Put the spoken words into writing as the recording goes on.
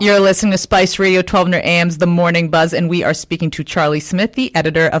You're listening to Spice Radio 1200 AM's The Morning Buzz, and we are speaking to Charlie Smith, the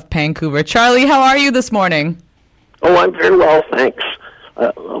editor of Pancouver. Charlie, how are you this morning? Oh, I'm very well, thanks.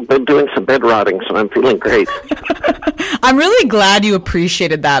 I've been doing some bed rotting, so I'm feeling great. I'm really glad you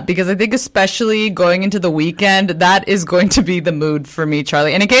appreciated that, because I think especially going into the weekend, that is going to be the mood for me,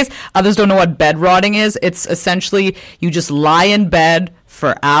 Charlie. And in case others don't know what bed rotting is, it's essentially you just lie in bed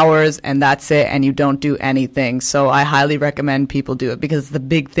for hours and that's it, and you don't do anything. So I highly recommend people do it because it's the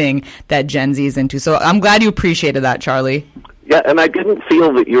big thing that Gen Z is into. So I'm glad you appreciated that, Charlie. Yeah, and I didn't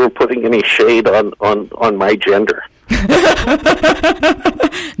feel that you were putting any shade on my gender.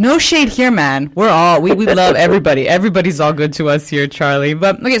 No shade here, man. We love everybody. Everybody's all good to us here, Charlie.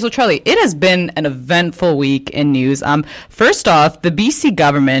 But okay, so Charlie, it has been an eventful week in news. First off, the BC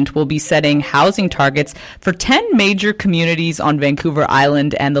government will be setting housing targets for 10 major communities on Vancouver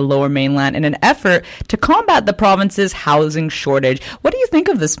Island and the Lower Mainland in an effort to combat the province's housing shortage. What do you think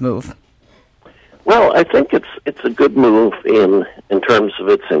of this move? Well, I think it's a good move in terms of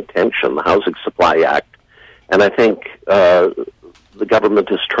its intention, the Housing Supply Act. And I think the government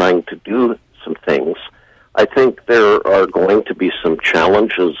is trying to do some things. I think there are going to be some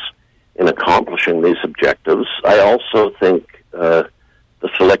challenges in accomplishing these objectives. I also think the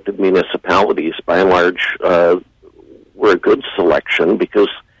selected municipalities, by and large, were a good selection because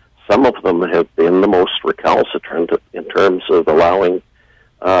some of them have been the most recalcitrant in terms of allowing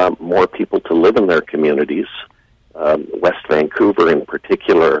more people to live in their communities. West Vancouver, in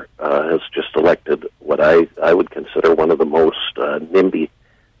particular, has just elected what I would consider one of the most NIMBY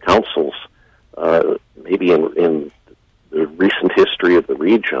councils, maybe in the recent history of the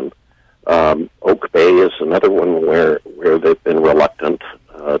region. Oak Bay is another one where they've been reluctant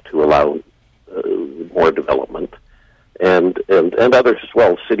to allow more development, and others as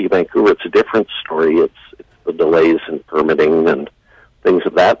well. City of Vancouver, it's a different story. It's the delays in permitting and things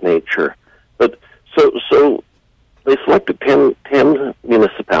of that nature. But so they selected 10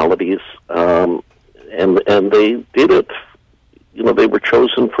 municipalities, and they did it. You know, they were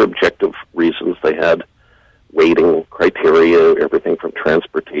chosen for objective reasons. They had weighting criteria, everything from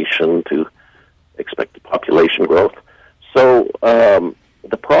transportation to expected population growth. So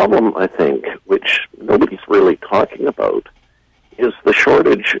the problem, I think, which nobody's really talking about, is the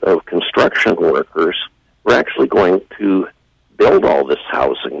shortage of construction workers. We're actually going to build all this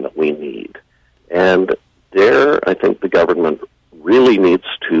housing that we need. And there, I think the government really needs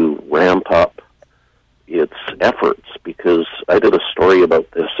to ramp up its efforts, because I did a story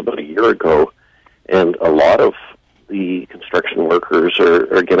about this about a year ago, and a lot of the construction workers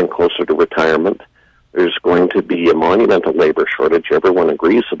are getting closer to retirement. There's going to be a monumental labor shortage. Everyone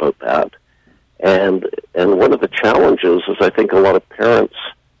agrees about that. And one of the challenges is I think a lot of parents,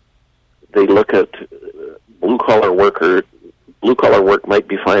 they look at blue-collar work might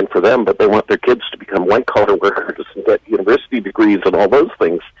be fine for them, but they want their kids to become white-collar workers and get university degrees and all those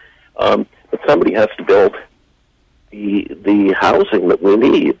things. But somebody has to build the housing that we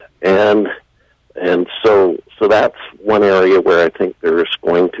need, and so that's one area where I think there's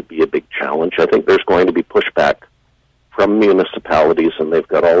going to be a big challenge. I think there's going to be pushback from municipalities, and they've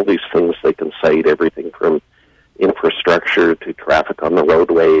got all these things they can cite, everything from infrastructure to traffic on the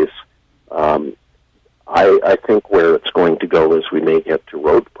roadways. I think where it's going to go is we may get to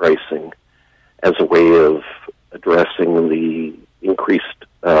road pricing as a way of addressing the increased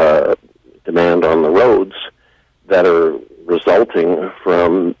demand on the roads that are resulting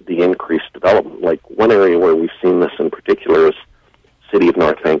from the increased development. Like one area where we've seen this in particular is the city of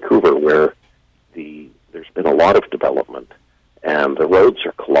North Vancouver, where there's been a lot of development and the roads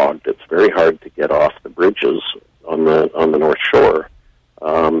are clogged. It's very hard to get off the bridges on the North Shore,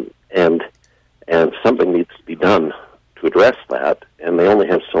 and something needs to be done to address that, and they only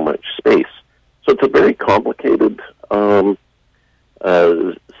have so much space. So it's a very complicated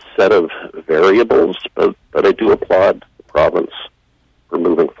set of variables, but I do applaud the province for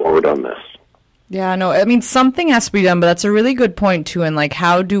moving forward on this. Yeah, no, I mean, something has to be done, but that's a really good point, too. And, like,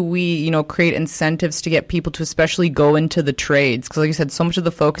 how do we, create incentives to get people to especially go into the trades? Because, like you said, so much of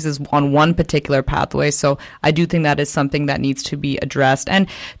the focus is on one particular pathway. So I do think that is something that needs to be addressed. And,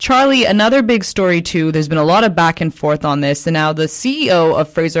 Charlie, another big story, too, there's been a lot of back and forth on this. And now the CEO of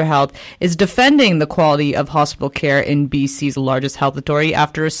Fraser Health is defending the quality of hospital care in BC's largest health authority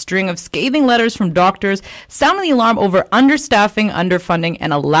after a string of scathing letters from doctors sounding the alarm over understaffing, underfunding,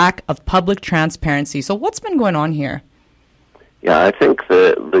 and a lack of public transparency. So what's been going on here? Yeah, I think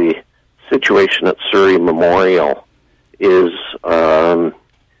the situation at Surrey Memorial is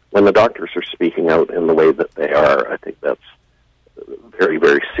when the doctors are speaking out in the way that they are, I think that's very,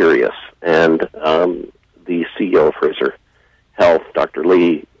 very serious. And the CEO of Fraser Health, Dr.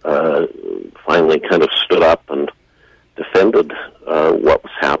 Lee, finally kind of stood up and defended what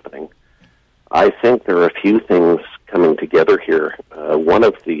was happening. I think there are a few things coming together here. One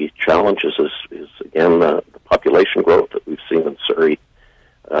of the challenges is again, the population growth that we've seen in Surrey.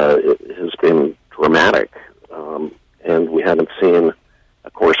 It has been dramatic, and we haven't seen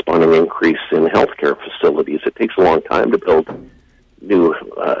a corresponding increase in healthcare facilities. It takes a long time to build new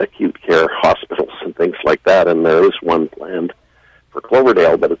acute care hospitals and things like that, and there is one planned for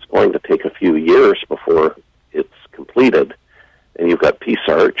Cloverdale, but it's going to take a few years before it's completed. And you've got Peace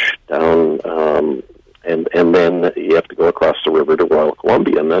Arch down, and then you have to go across the river to Royal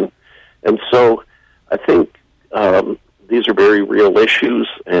Columbia, and so I think these are very real issues,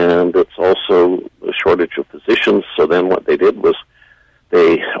 and it's also a shortage of physicians. So then what they did was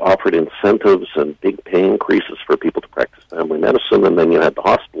they offered incentives and big pay increases for people to practice family medicine, and then you had the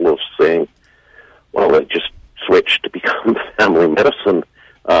hospitals saying, well, it just switched to become family medicine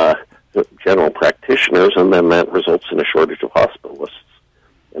general practitioners, and then that results in a shortage of hospitalists.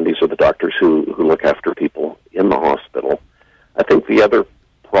 And these are the doctors who look after people in the hospital. I think the other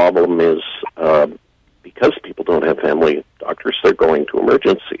problem is because people don't have family doctors, they're going to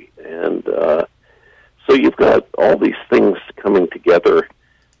emergency. And so you've got all these things coming together,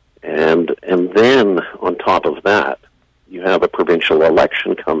 and then on top of that, you have a provincial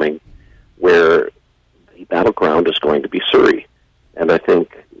election coming where the battleground is going to be Surrey. And I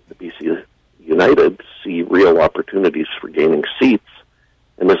think the BC United see real opportunities for gaining seats,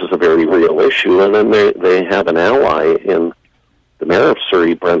 and this is a very real issue. And then they have an ally in the mayor of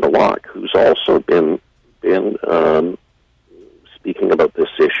Surrey, Brenda Locke, who's also been speaking about this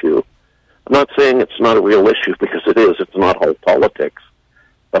issue. I'm not saying it's not a real issue, because it is. It's not all politics.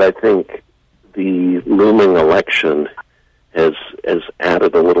 But I think the looming election has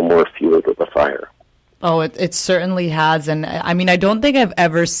added a little more fuel to the fire. Oh, it certainly has. And I mean, I don't think I've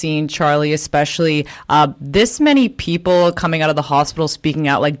ever seen, Charlie, especially this many people coming out of the hospital speaking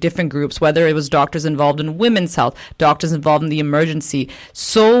out, like different groups, whether it was doctors involved in women's health, doctors involved in the emergency.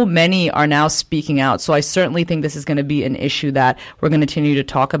 So many are now speaking out. So I certainly think this is going to be an issue that we're going to continue to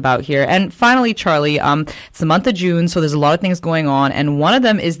talk about here. And finally, Charlie, it's the month of June, so there's a lot of things going on. And one of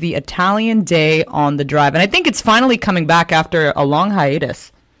them is the Italian Day on the Drive. And I think it's finally coming back after a long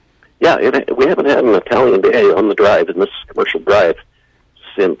hiatus. Yeah, we haven't had an Italian Day on the Drive, in this commercial drive,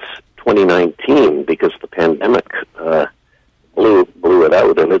 since 2019, because the pandemic blew it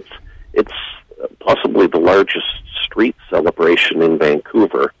out, and it's possibly the largest street celebration in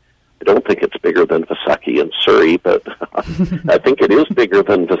Vancouver. I don't think it's bigger than Vaisakhi in Surrey, but I think it is bigger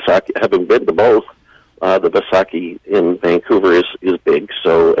than Vaisakhi. Having been to both, the Vaisakhi in Vancouver is big,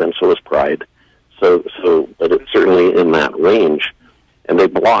 and so is Pride. So, but it's certainly in that range. And they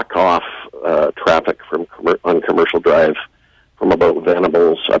block off traffic on Commercial Drive from about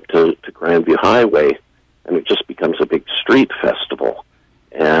Venables up to Grandview Highway, and it just becomes a big street festival.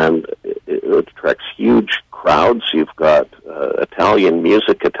 And it attracts huge crowds. You've got Italian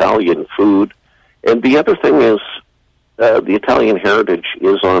music, Italian food. And the other thing is the Italian heritage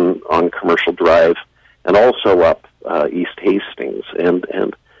is on Commercial Drive and also up East Hastings. And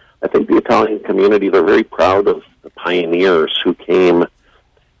I think the Italian community, they're very proud of the pioneers who came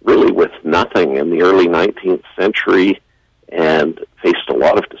really with nothing in the early 19th century and faced a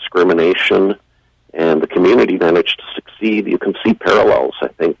lot of discrimination, and the community managed to succeed. You can see parallels, I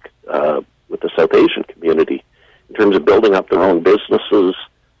think, with the South Asian community in terms of building up their own businesses,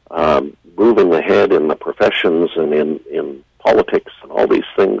 moving ahead in the professions and in politics and all these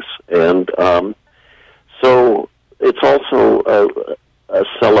things. And so it's also a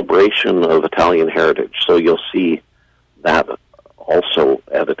celebration of Italian heritage. So you'll see that also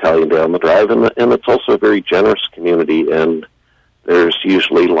at Italian Day on the Drive, and it's also a very generous community, and there's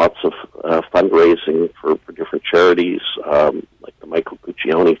usually lots of fundraising for different charities, like the Michael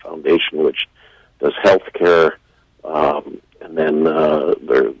Cuccione Foundation, which does health care, and then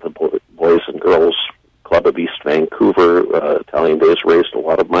the Boys and Girls Club of East Vancouver. Italian Day has raised a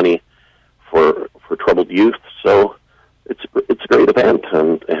lot of money for troubled youth, so it's a great event,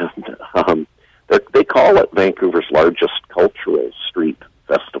 and they call it Vancouver's largest cultural street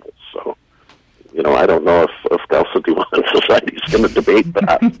festival. So, I don't know if Calcidiwan Society is going to debate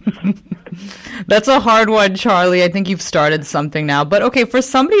that. That's a hard one, Charlie. I think you've started something now. But okay, for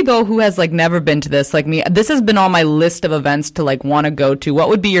somebody though who has never been to this, like me, this has been on my list of events to want to go to. What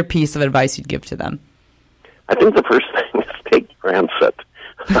would be your piece of advice you'd give to them? I think the first thing is take transit.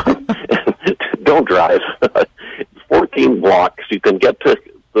 Don't drive. 14 blocks. You can get to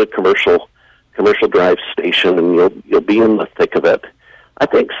the commercial Drive station, and you'll be in the thick of it. I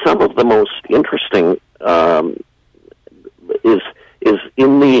think some of the most interesting is is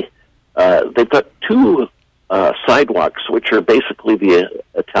in the they've got two sidewalks, which are basically the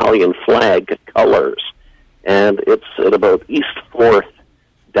Italian flag colors, and it's at about East 4th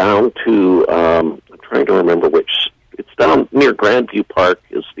down to, I'm trying to remember which, it's down near Grandview Park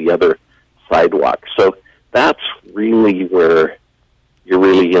is the other sidewalk. So that's really where you're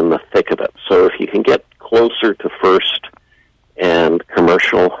really in the thick of it. So if you can get closer to First and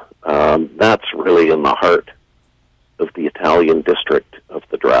Commercial, that's really in the heart of the Italian district of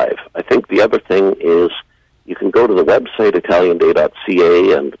the Drive. I think the other thing is you can go to the website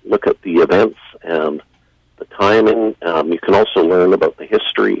italianday.ca and look at the events and the timing. You can also learn about the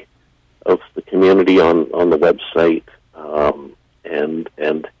history of the community on the website.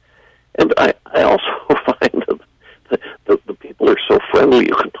 And I also find that the people are so friendly.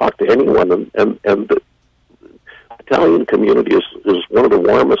 You can talk to anyone, and the Italian community is one of the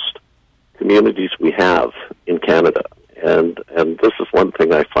warmest communities we have in Canada. And this is one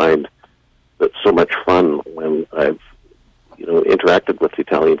thing I find that's so much fun when I've interacted with the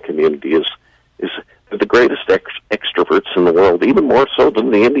Italian community is they're the greatest extroverts in the world, even more so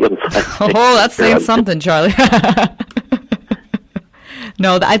than the Indians. Oh, that's saying something, Charlie.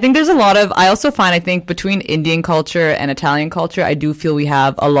 No, I think there's a lot of, I also find, I think, between Indian culture and Italian culture, I do feel we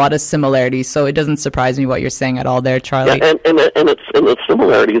have a lot of similarities. So it doesn't surprise me what you're saying at all there, Charlie. Yeah, and the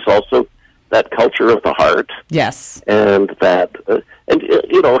similarities also, that culture of the heart. Yes. And that, this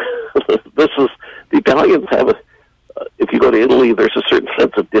is, the Italians have, if you go to Italy, there's a certain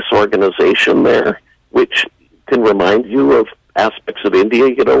sense of disorganization there, which can remind you of aspects of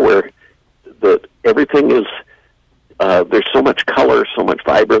India, where everything is, there's so much color, so much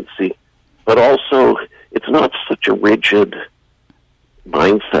vibrancy, but also it's not such a rigid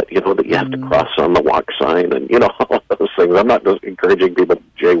mindset, that you have to cross on the walk sign and, all of those things. I'm not just encouraging people to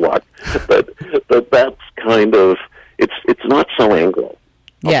jaywalk, but that's kind of, it's not so Anglo.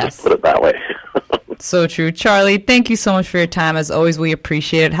 I'll just put it that way. So true. Charlie, thank you so much for your time. As always, we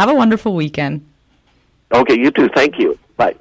appreciate it. Have a wonderful weekend. Okay, you too. Thank you.